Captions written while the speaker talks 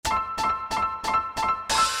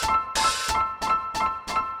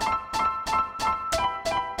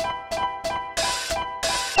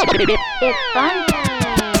It's fun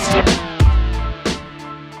time.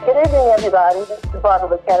 Good evening, everybody. This is Barbara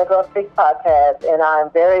with Canna Girl Speaks Podcast, and I'm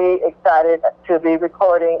very excited to be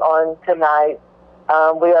recording on tonight.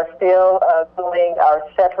 We are still doing our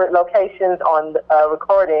separate locations on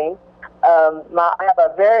recording. I have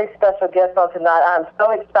a very special guest on tonight. I'm so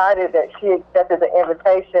excited that she accepted the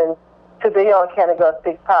invitation to be on Canna Girl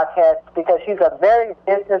Speaks Podcast because she's a very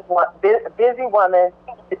busy woman,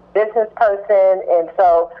 business person, and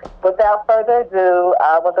so without further ado,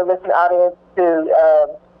 I want the listening audience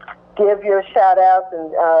to give your shout outs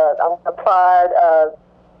and applaud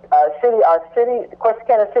our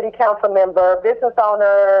Corsicana City Council member, business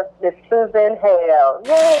owner, Miss Susan Hale.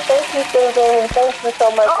 Yay, thank you, Susan. Thank you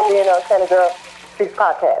so much for being on Canna Girl Speaks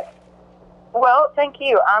Podcast. Well, thank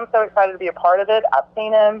you. I'm so excited to be a part of it. I've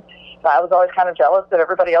seen him. I was always kind of jealous that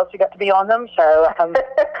everybody else who got to be on them, so I'm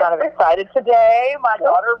kind of excited today. My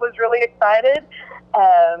daughter was really excited.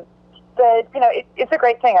 But, you know, it's a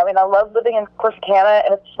great thing. I mean, I love living in Corsicana,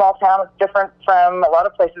 and it's a small town. It's different from a lot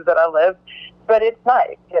of places that I live, but it's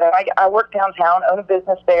nice. You know, I work downtown, own a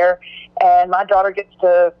business there, and my daughter gets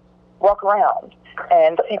to walk around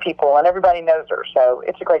and see people, and everybody knows her, so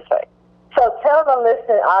it's a great thing. So tell the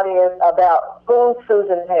listening audience about who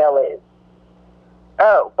Susan Hale is.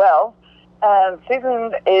 Oh, well,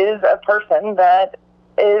 Susan is a person that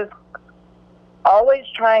is always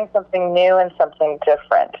trying something new and something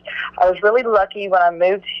different. I was really lucky when I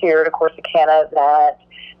moved here to Corsicana that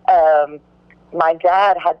my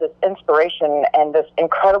dad had this inspiration and this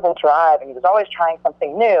incredible drive, and he was always trying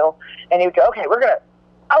something new, and he would go, okay,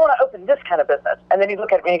 I want to open this kind of business. And then he'd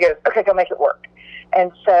look at me and he goes, okay, go make it work.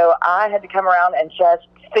 And so I had to come around and just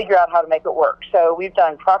figure out how to make it work. So we've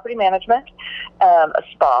done property management, a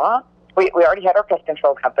spa. We already had our pest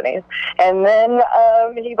control companies. And then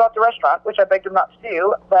he bought the restaurant, which I begged him not to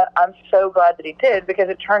do. But I'm so glad that he did because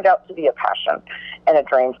it turned out to be a passion and a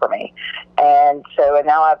dream for me. And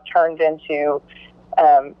now I've turned into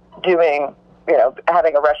doing,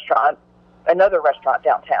 having another restaurant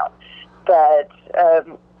downtown. But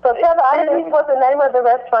so tell the audience what the name of the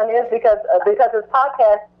restaurant is because this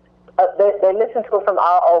podcast, they listen to it from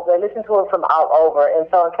all over. They listen to it from all over. And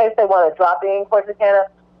so in case they want to drop in Corsicana,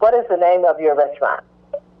 what is the name of your restaurant?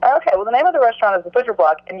 Okay, well, the name of the restaurant is The Butcher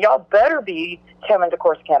Block, and y'all better be coming to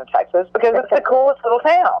Corsicana, Texas, because it's the coolest little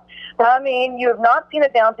town. I mean, you have not seen a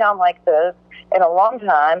downtown like this in a long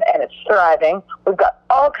time, and it's thriving. We've got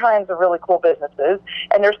all kinds of really cool businesses,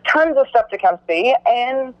 and there's tons of stuff to come see,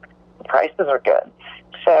 and the prices are good.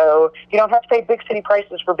 So you don't have to pay big city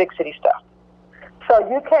prices for big city stuff. So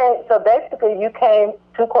basically you came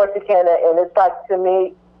to Corsicana, and it's like, to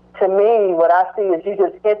me, what I see is you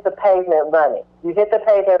just hit the pavement running. You hit the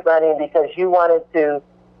pavement running because you wanted to,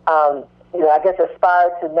 aspire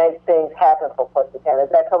to make things happen for Corsicana.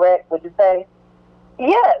 Is that correct, would you say?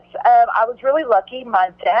 Yes. I was really lucky.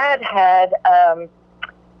 My dad had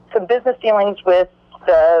some business dealings with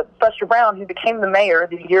Buster Brown, who became the mayor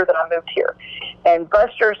the year that I moved here. And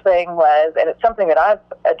Buster's thing was, and it's something that I've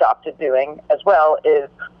adopted doing as well, is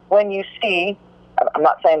when you see, I'm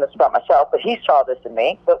not saying this about myself, but he saw this in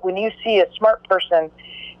me, but when you see a smart person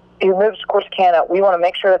who moves to Corsicana, we want to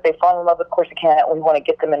make sure that they fall in love with Corsicana, and we want to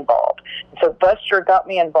get them involved. And so Buster got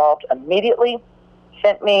me involved immediately,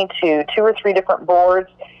 sent me to 2 or 3 different boards,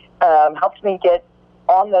 helped me get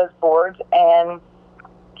on those boards, and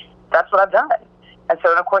that's what I've done. And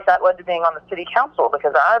so, of course, that led to being on the city council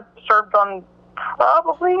because I've served on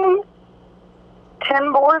probably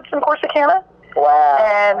 10 boards in Corsicana. Wow.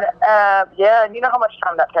 And, and you know how much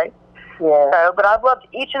time that takes. Yeah. So, but I've loved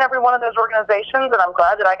each and every one of those organizations, and I'm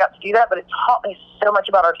glad that I got to do that, but it taught me so much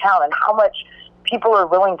about our town and how much people are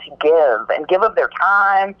willing to give of their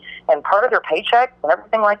time and part of their paycheck and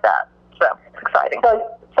everything like that. So, it's exciting.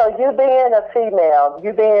 So you being a female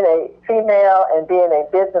and being a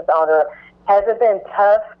business owner, has it been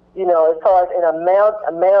tough, as far as in a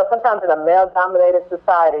male, sometimes in a male-dominated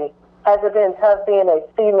society, has it been tough being a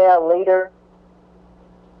female leader?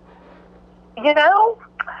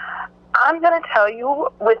 I'm going to tell you,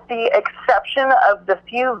 with the exception of the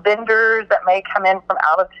few vendors that may come in from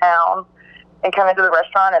out of town and come into the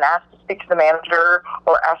restaurant and ask to speak to the manager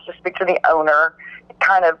or ask to speak to the owner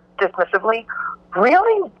kind of dismissively,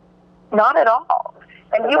 really not at all.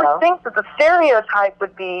 And you would think that the stereotype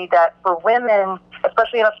would be that for women,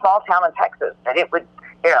 especially in a small town in Texas, that it would,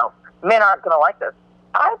 men aren't going to like this.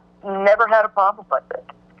 I've never had a problem with it.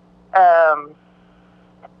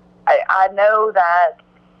 I know that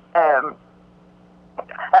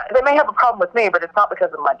they may have a problem with me, but it's not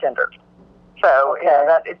because of my gender. So,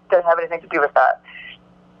 it doesn't have anything to do with that.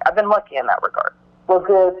 I've been lucky in that regard. Well,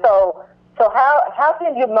 good. So So how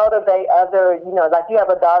can you motivate other, like you have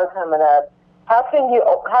a daughter coming up, how do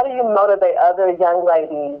you motivate other young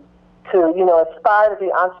ladies to, aspire to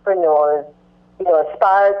be entrepreneurs,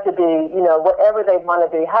 aspire to be, whatever they want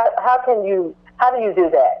to be? How do you do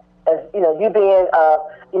that? As, you being,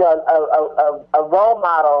 a role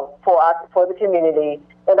model for the community,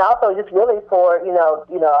 and also just really for,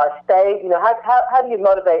 our state, how do you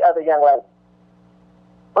motivate other young ladies?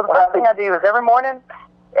 Well, the first thing I do is every morning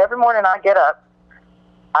I get up,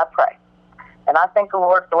 I pray. And I thank the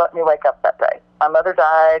Lord for letting me wake up that day. My mother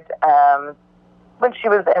died when she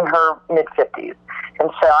was in her mid-50s. And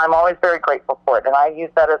so I'm always very grateful for it. And I use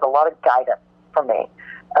that as a lot of guidance for me.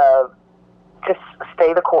 Just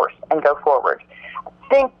stay the course and go forward. I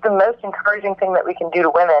think the most encouraging thing that we can do to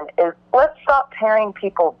women is let's stop tearing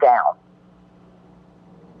people down.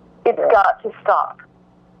 It's got to stop.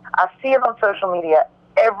 I see it on social media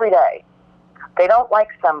every day. They don't like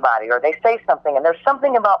somebody or they say something, and there's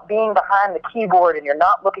something about being behind the keyboard and you're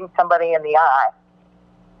not looking somebody in the eye.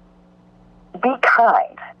 Be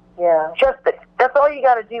kind. Yeah. That's all you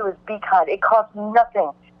got to do is be kind. It costs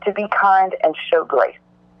nothing to be kind and show grace.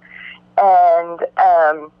 And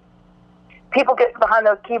people get behind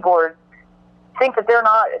those keyboards, think that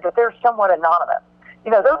they're somewhat anonymous.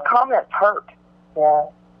 Those comments hurt. Yeah.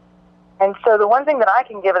 And so the one thing that I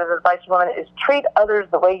can give as advice to women is treat others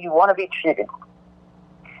the way you want to be treated.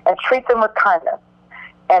 And treat them with kindness.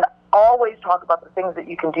 And always talk about the things that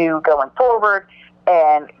you can do going forward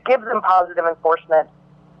and give them positive enforcement.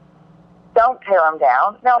 Don't tear them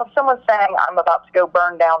down. Now, if someone's saying, I'm about to go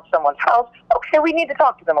burn down someone's house, okay, we need to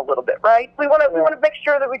talk to them a little bit, right? We want to make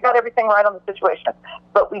sure that we got everything right on the situation.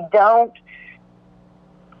 But we don't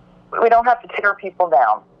have to tear people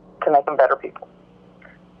down to make them better people.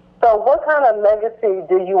 So what kind of legacy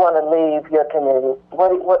do you want to leave your community?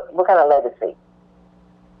 What kind of legacy?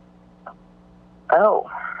 Oh.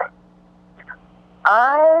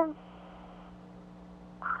 I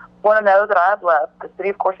want to know that I've left the city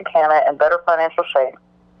of Corsicana in better financial shape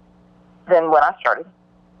than when I started.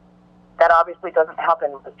 That obviously doesn't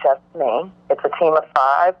happen with just me. It's a team of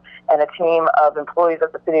 5 and a team of employees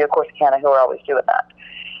at the city of Corsicana who are always doing that.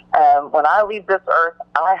 When I leave this earth,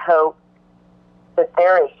 I hope that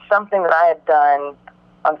there is something that I have done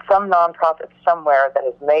on some nonprofit somewhere that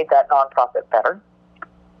has made that nonprofit better.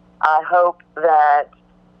 I hope that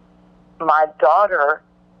my daughter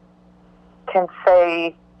can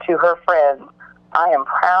say to her friends, I am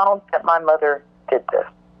proud that my mother did this.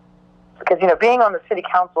 Because, being on the city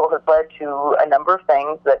council has led to a number of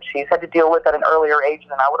things that she's had to deal with at an earlier age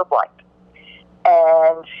than I would have liked.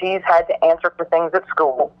 And she's had to answer for things at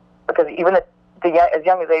school, because even as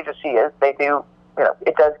young as age as she is, they do,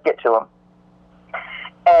 it does get to them.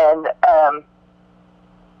 And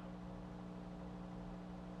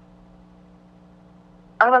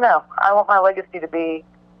I don't know. I want my legacy to be,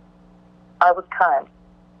 I was kind.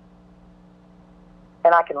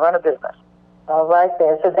 And I can run a business. All right,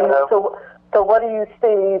 then. So what do you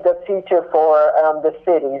see the future for the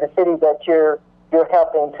city that you're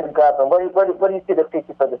helping to govern? What do you see the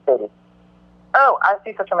future for the city? Oh, I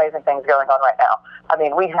see such amazing things going on right now. I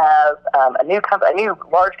mean, we have a new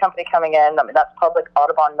large company coming in. I mean, that's Public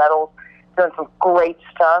Audubon Metals, doing some great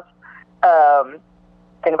stuff.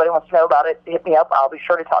 If anybody wants to know about it, hit me up. I'll be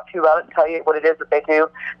sure to talk to you about it and tell you what it is that they do.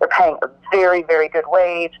 They're paying a very, very good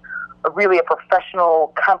wage, really a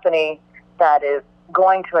professional company that is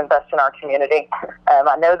going to invest in our community.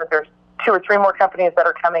 I know that there's 2 or 3 more companies that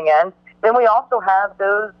are coming in. Then we also have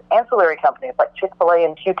those ancillary companies like Chick-fil-A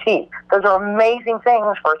and QT. Those are amazing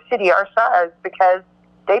things for a city our size because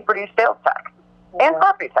they produce sales tax and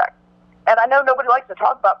property tax. And I know nobody likes to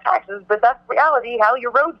talk about taxes, but that's reality how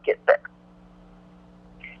your roads get fixed.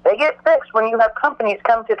 They get fixed when you have companies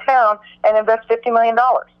come to town and invest $50 million.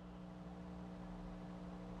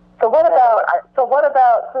 So what about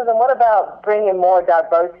Susan? What about bringing more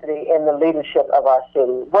diversity in the leadership of our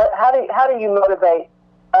city? How do you motivate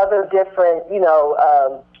other different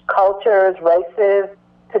cultures, races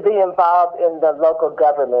to be involved in the local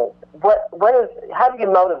government? How do you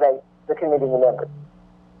motivate the community members?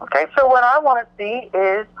 Okay, so what I want to see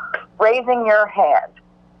is raising your hand,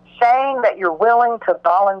 saying that you're willing to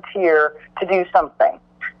volunteer to do something.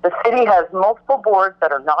 The city has multiple boards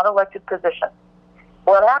that are not elected positions.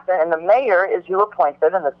 What happened, and the mayor is who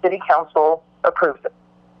appointed, and the city council approves it.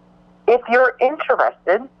 If you're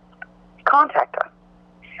interested, contact us.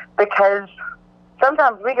 Because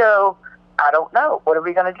sometimes we go, I don't know, what are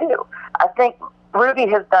we going to do? I think Ruby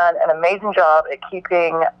has done an amazing job at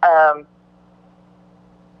keeping, I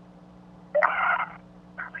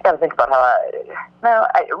got to think about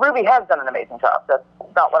Ruby has done an amazing job. That's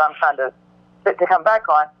not what I'm trying to to come back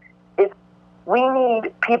on, is we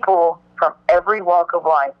need people from every walk of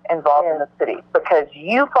life involved in the city, because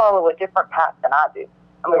you follow a different path than I do.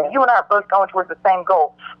 I mean, you and I are both going towards the same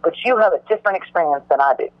goal, but you have a different experience than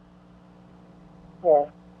I do. Yeah.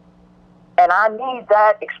 And I need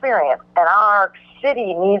that experience, and our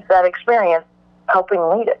city needs that experience helping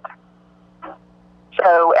lead it.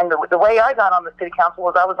 So, and the way I got on the city council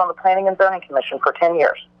was I was on the Planning and Zoning Commission for 10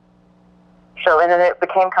 years. So, and then it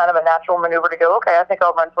became kind of a natural maneuver to go, okay, I think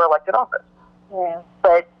I'll run for elected office. Yeah.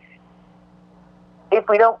 But if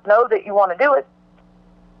we don't know that you want to do it,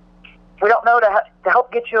 we don't know to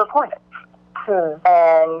help get you appointed.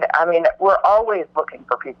 And, I mean, we're always looking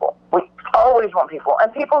for people. We always want people.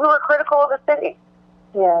 And people who are critical of the city.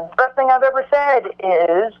 Yeah. The best thing I've ever said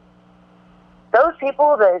is those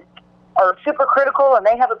people that are super critical and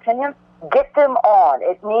they have opinions, get them on.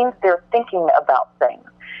 It means they're thinking about things.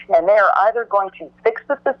 And they are either going to fix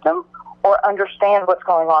the system or understand what's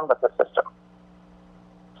going on with the system.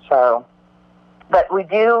 So, but we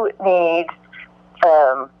do need,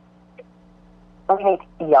 we need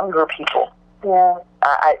younger people. Yeah.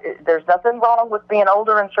 There's nothing wrong with being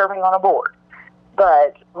older and serving on a board.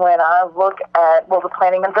 But when I look at, the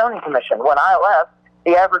Planning and Zoning Commission, when I left,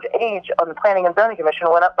 the average age on the Planning and Zoning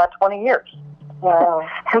Commission went up by 20 years. Wow.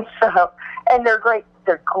 And they're great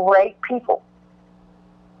people.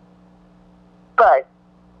 But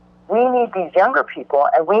we need these younger people,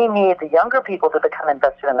 and we need the younger people to become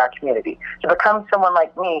invested in our community, to become someone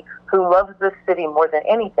like me who loves this city more than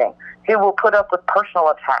anything, who will put up with personal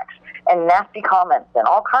attacks and nasty comments and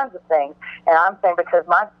all kinds of things. And I'm saying, because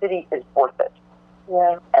my city is worth it.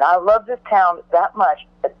 Yeah. And I love this town that much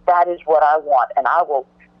that is what I want. And I will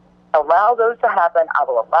allow those to happen. I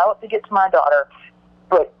will allow it to get to my daughter.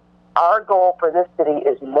 But our goal for this city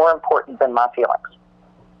is more important than my feelings.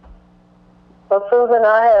 So, Susan,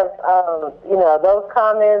 I have, those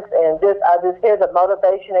comments, and I just hear the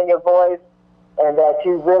motivation in your voice, and that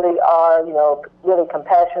you really are, really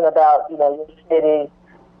compassionate about, your city.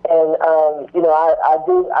 And, I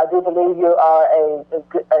do believe you are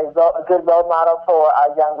a good role model for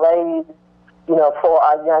our young ladies, for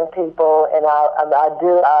our young people. And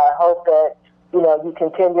I hope that, you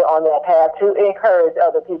continue on that path to encourage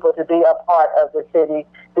other people to be a part of the city.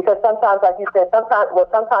 Because sometimes, like you said,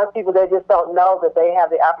 sometimes people, they just don't know that they have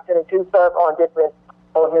the opportunity to serve on different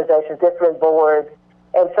organizations, different boards.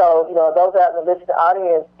 And so, those out in the listening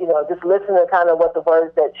audience, just listen to kind of what the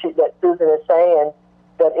words that Susan is saying,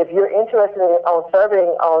 that if you're interested on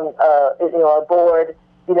serving on, a board,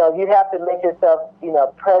 you have to make yourself,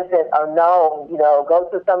 present or known, go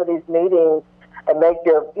to some of these meetings and make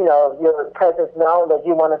your presence known that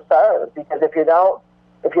you want to serve. Because if you're not,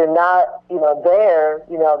 there,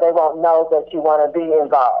 they won't know that you want to be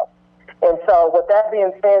involved. And so with that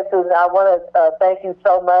being said, Susan, I want to thank you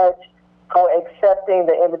so much for accepting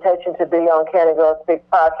the invitation to be on Can a Girl Speak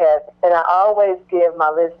podcast. And I always give my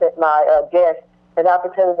guests an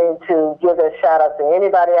opportunity to give a shout out to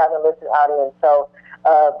anybody out in the listening audience. So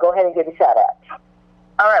go ahead and give a shout out.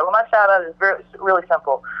 All right. Well, my shout out is really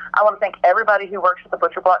simple. I want to thank everybody who works at the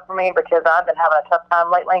Butcher Block for me, because I've been having a tough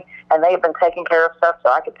time lately, and they've been taking care of stuff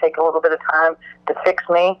so I could take a little bit of time to fix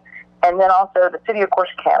me. And then also the city of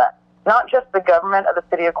Corsicana, not just the government of the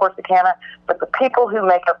city of Corsicana, but the people who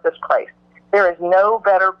make up this place. There is no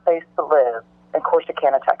better place to live than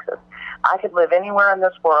Corsicana, Texas. I could live anywhere in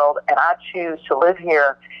this world, and I choose to live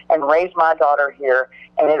here and raise my daughter here,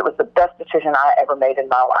 and it was the best decision I ever made in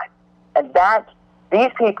my life. And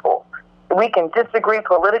these people, we can disagree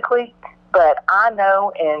politically, but I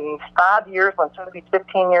know in 5 years, when somebody's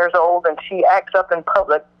 15 years old and she acts up in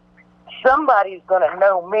public, somebody's going to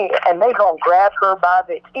know me, and they're going to grab her by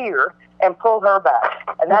the ear and pull her back.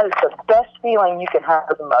 And that is the best feeling you can have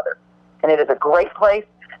as a mother. And it is a great place,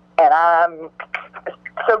 and I'm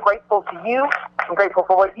so grateful to you. I'm grateful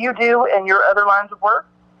for what you do and your other lines of work.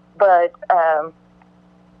 But,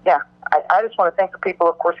 I just want to thank the people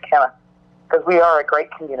of Corsicana, because we are a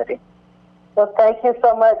great community. Well, thank you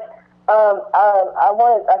so much.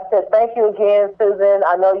 I said thank you again, Susan.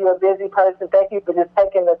 I know you're a busy person. Thank you for just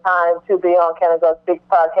taking the time to be on Can a Girl Speak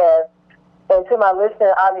podcast. And to my listening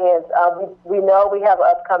audience, we know we have an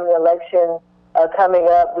upcoming election coming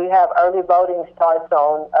up. We have early voting starts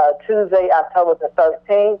on Tuesday, October the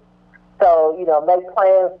 13th. So, make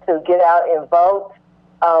plans to get out and vote.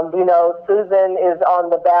 Susan is on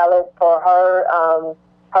the ballot for her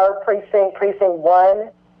precinct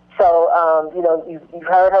 1. So, you've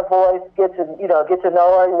heard her voice, get to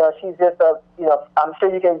know her. She's just I'm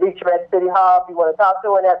sure you can reach her at City Hall if you want to talk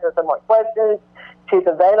to her and ask her some more questions. She's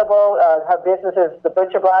available. Her business is the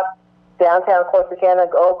Butcher Block. downtown Corsicana,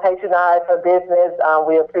 go patronize her business.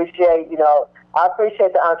 We appreciate, I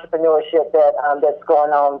appreciate the entrepreneurship that's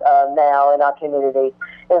going on now in our community.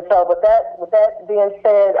 And so with that being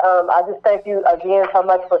said, I just thank you again so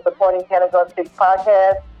much for supporting Canada Speaks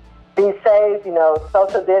podcast. Be safe,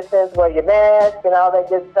 social distance, wear your mask and all that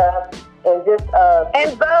good stuff. And just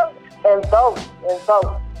and vote. And vote.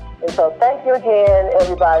 And so thank you again,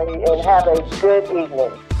 everybody, and have a good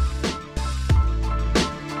evening.